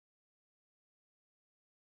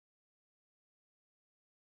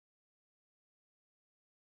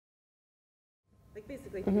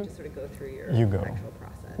Basically, you just sort of go through your actual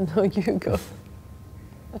process. No, you go.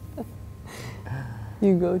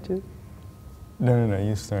 You go too. No,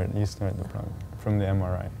 you start the problem from the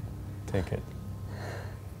MRI. Take it.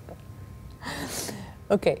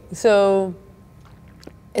 Okay, so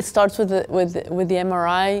it starts with the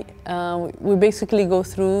MRI. We basically go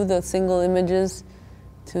through the single images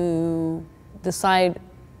to decide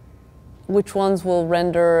which ones will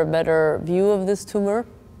render a better view of this tumor,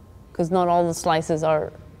 because not all the slices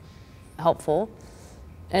are helpful.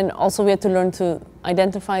 And also we had to learn to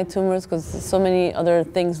identify tumors, because so many other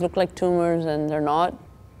things look like tumors and they're not.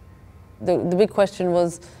 The big question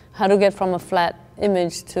was how to get from a flat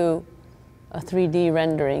image to a 3D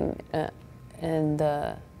rendering, and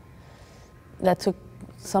that took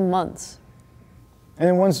some months.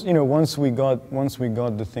 And once we got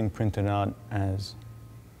the thing printed out as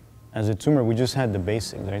a tumor, we just had the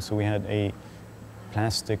basics, right? So we had a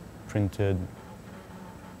plastic printed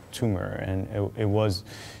tumor, and it was,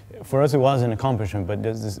 for us it was an accomplishment, but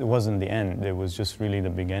it wasn't the end. It was just really the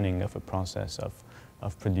beginning of a process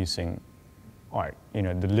of producing art.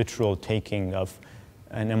 The literal taking of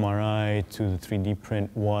an MRI to the 3D print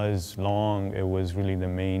was long. It was really the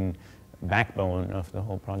main backbone of the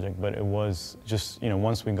whole project, but it was just,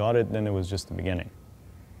 once we got it, then it was just the beginning.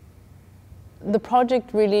 The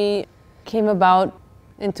project really came about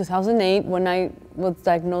in 2008 when I was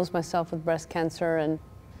diagnosed myself with breast cancer, and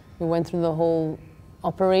we went through the whole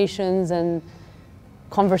operations and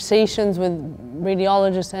conversations with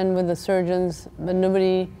radiologists and with the surgeons, but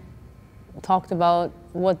nobody talked about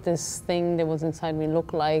what this thing that was inside me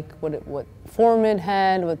looked like, what form it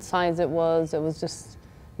had, what size it was. It was just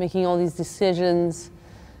making all these decisions,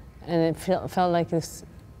 and it felt like this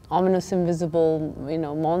ominous, invisible,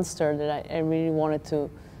 monster that I really wanted to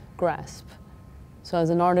grasp. So as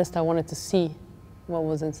an artist, I wanted to see what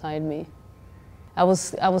was inside me. I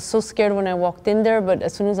was so scared when I walked in there, but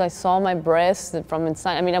as soon as I saw my breast from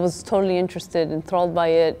inside, I was totally interested, enthralled by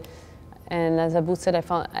it. And as Abou said,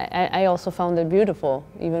 I also found it beautiful,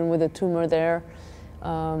 even with a tumor there.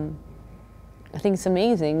 I think it's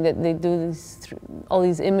amazing that they do all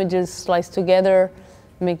these images sliced together,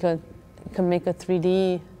 can make a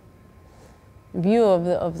 3D view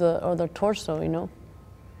of the torso,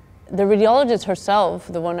 The radiologist herself,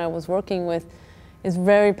 the one I was working with, is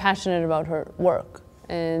very passionate about her work.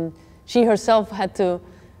 And she herself had to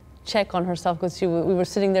check on herself, because we were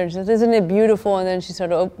sitting there and she said, "Isn't it beautiful?" And then she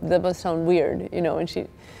said, "Oh, that must sound weird," and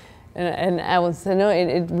I was, "No,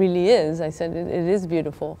 it really is." I said, it is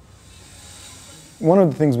beautiful. One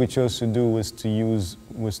of the things we chose to do was to use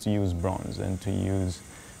bronze, and to use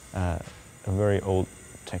a very old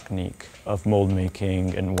technique of mold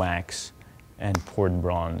making and wax and poured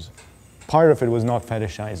bronze. Part of it was not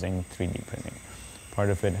fetishizing 3D printing. Part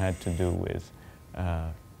of it had to do with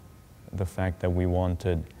the fact that we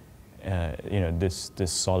wanted this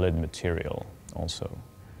solid material also.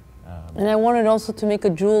 And I wanted also to make a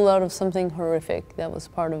jewel out of something horrific. That was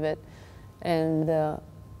part of it. And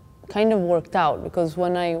kind of worked out, because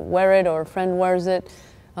when I wear it or a friend wears it,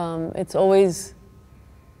 it's always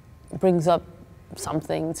brings up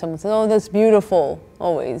something. Someone says, "Oh, that's beautiful,"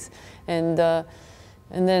 always. And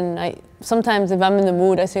then sometimes if I'm in the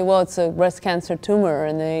mood, I say, "Well, it's a breast cancer tumor,"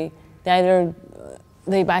 and they either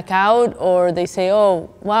back out, or they say, "Oh,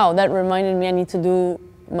 wow, that reminded me I need to do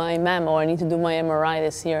my mammo, or I need to do my MRI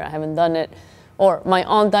this year, I haven't done it." Or my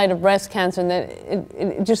aunt died of breast cancer, and then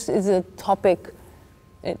it just is a topic.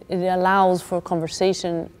 It allows for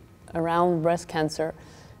conversation around breast cancer,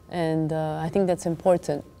 and I think that's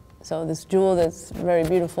important. So this jewel that's very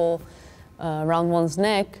beautiful around one's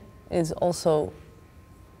neck is also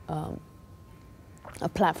a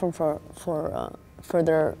platform for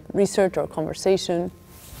further research or conversation.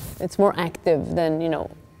 It's more active than,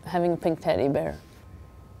 having a pink teddy bear.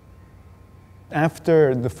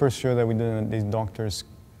 After the first show that we did, these doctors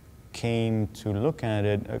came to look at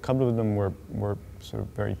it. A couple of them were sort of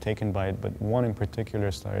very taken by it, but one in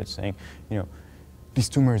particular started saying, "These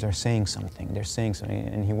tumors are saying something, they're saying something."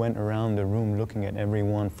 And he went around the room looking at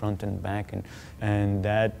everyone front and back, and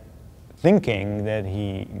that thinking that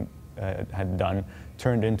he had done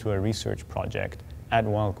turned into a research project at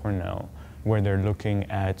Weill Cornell, where they're looking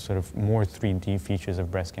at sort of more 3D features of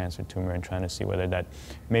breast cancer tumor and trying to see whether that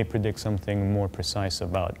may predict something more precise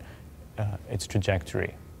about its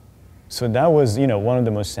trajectory. So that was, one of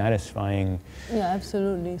the most satisfying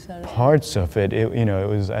absolutely parts of it. It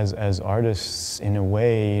was as artists, in a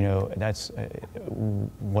way, that's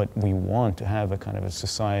what we want, to have a kind of a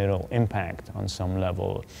societal impact on some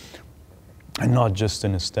level, and not just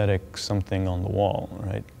an aesthetic something on the wall,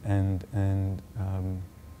 right? And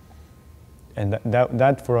and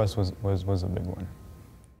that for us was a big one.